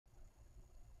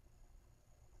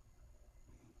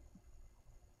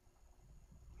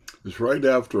It's right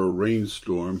after a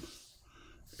rainstorm,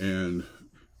 and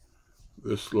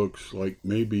this looks like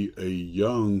maybe a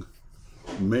young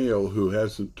male who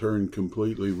hasn't turned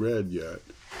completely red yet.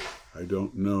 I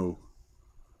don't know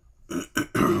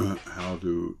how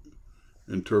to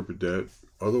interpret that.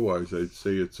 Otherwise, I'd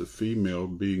say it's a female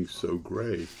being so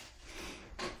gray.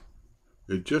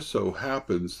 It just so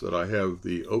happens that I have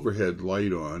the overhead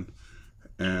light on,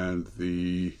 and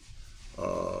it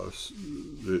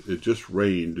just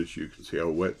rained, as you can see how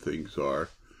wet things are,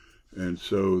 and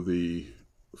so the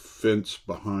fence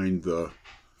behind the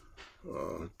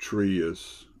tree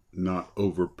is not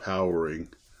overpowering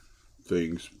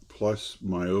things. Plus,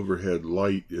 my overhead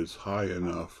light is high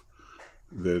enough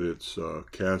that it's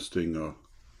casting a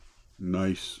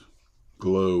nice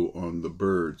glow on the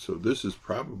bird. So this is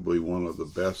probably one of the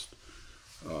best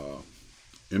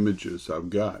images I've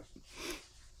got.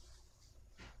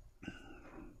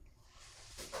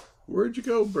 Where'd you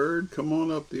go, bird? Come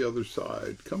on up the other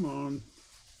side. Come on.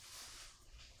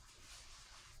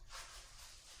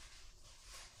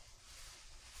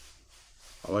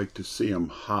 I like to see them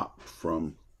hop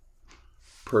from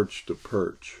perch to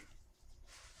perch.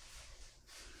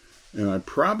 And I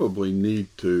probably need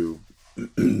to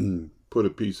put a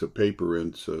piece of paper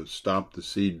in to stop the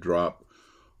seed drop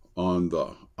on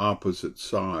the opposite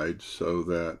side, so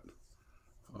that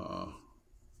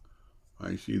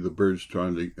I see the birds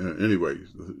trying to, anyway,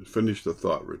 finish the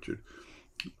thought, Richard.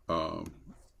 So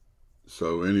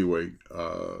anyway,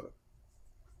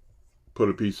 put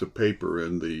a piece of paper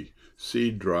in the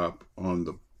seed drop on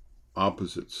the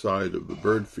opposite side of the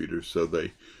bird feeder so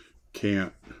they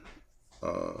can't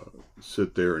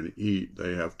sit there and eat.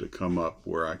 They have to come up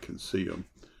where I can see them.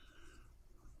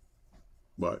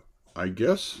 But I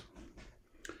guess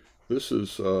this is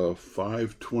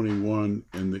 5:21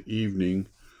 in the evening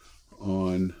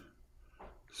on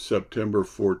September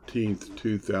 14th,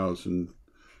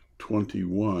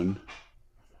 2021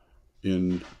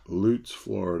 in Lutz,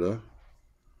 Florida.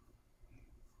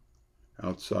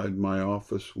 Outside my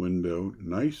office window,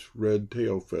 nice red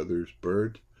tail feathers,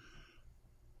 bird.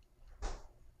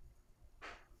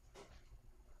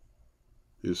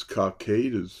 His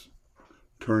cockade is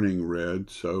turning red,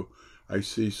 so I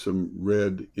see some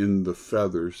red in the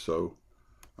feathers, so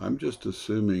I'm just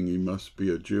assuming he must be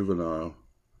a juvenile.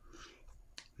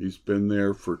 He's been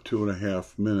there for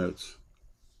 2.5 minutes.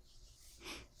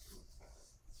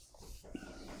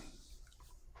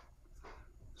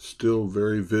 Still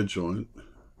very vigilant.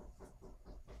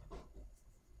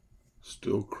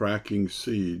 Still cracking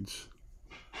seeds.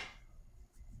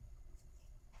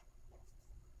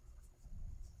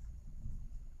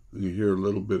 And you hear a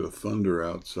little bit of thunder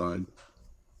outside.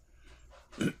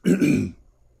 Boy,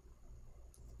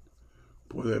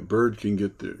 that bird can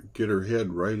get her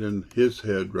head right in, his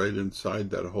head right inside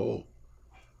that hole.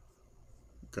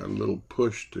 Got a little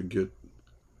push to get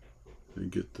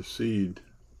the seed.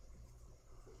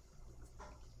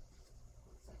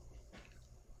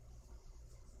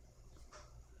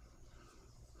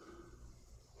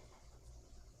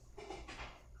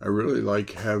 I really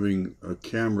like having a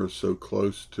camera so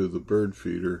close to the bird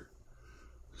feeder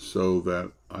so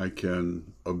that I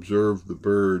can observe the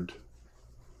bird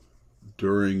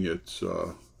during its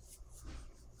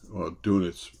doing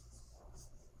its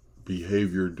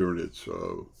behavior, during its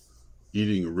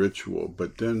eating ritual.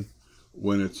 But then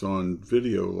when it's on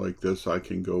video like this, I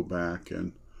can go back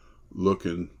and look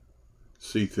and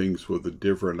see things with a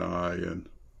different eye. And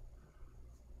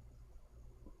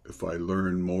if I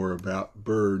learn more about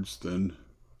birds, then,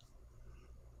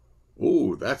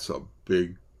 oh, that's a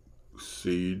big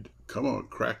seed. Come on,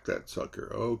 crack that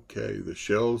sucker. Okay, the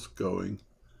shell's going.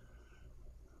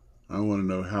 I want to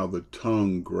know how the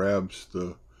tongue grabs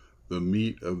the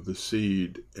meat of the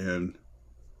seed, and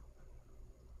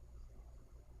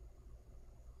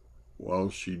while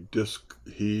she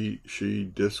discards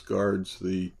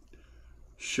the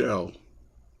shell.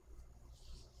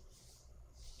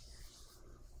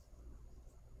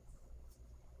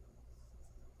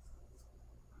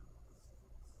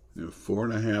 You know,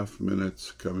 4.5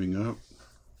 minutes coming up.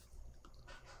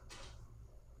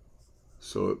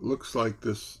 So it looks like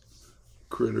this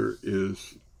critter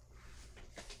is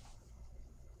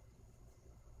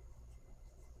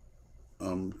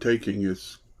taking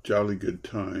its jolly good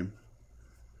time.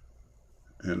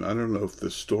 And I don't know if the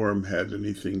storm had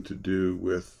anything to do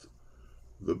with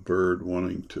the bird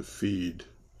wanting to feed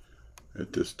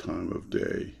at this time of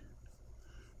day.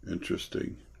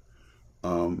 Interesting.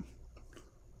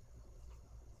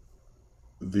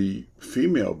 The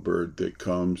female bird that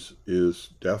comes is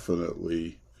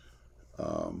definitely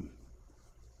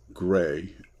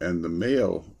gray, and the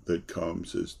male that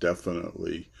comes is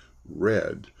definitely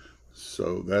red.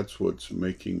 So that's what's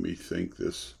making me think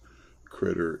this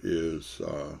critter is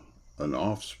an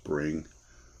offspring,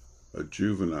 a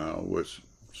juvenile, was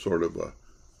sort of a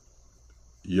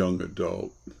young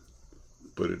adult,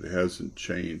 but it hasn't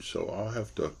changed. So I'll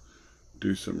have to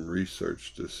do some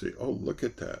research to see. Oh, look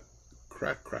at that.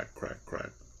 Crack, crack, crack,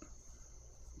 crack.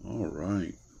 All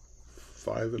right.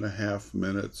 5.5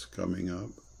 minutes coming up.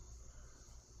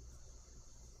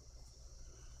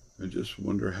 I just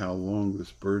wonder how long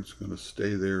this bird's going to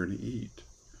stay there and eat.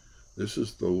 This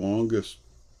is the longest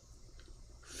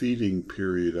feeding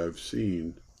period I've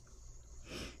seen.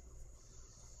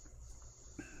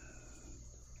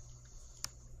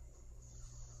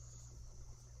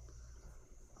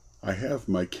 I have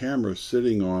my camera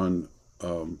sitting on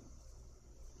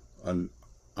an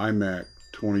iMac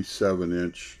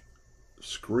 27-inch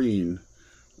screen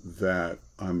that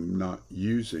I'm not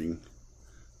using,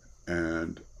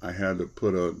 and I had to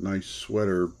put a nice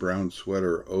sweater, brown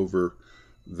sweater, over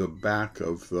the back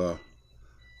of the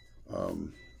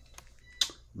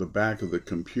back of the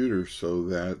computer so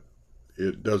that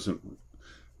it doesn't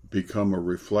become a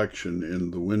reflection in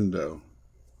the window.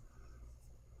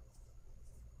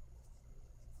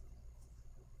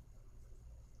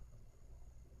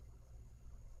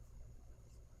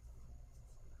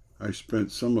 I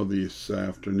spent some of this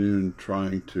afternoon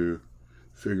trying to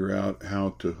figure out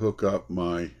how to hook up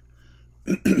my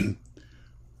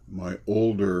my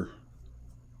older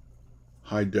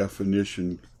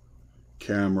high-definition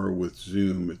camera with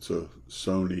zoom. It's a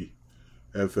Sony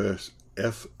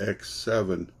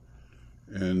FX7,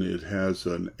 and it has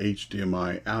an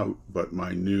HDMI out, but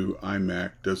my new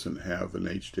iMac doesn't have an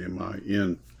HDMI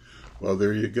in. Well,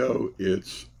 there you go.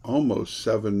 It's almost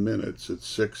 7 minutes. It's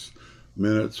 6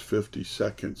 minutes 50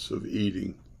 seconds of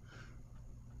eating.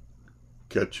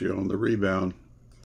 Catch you on the rebound.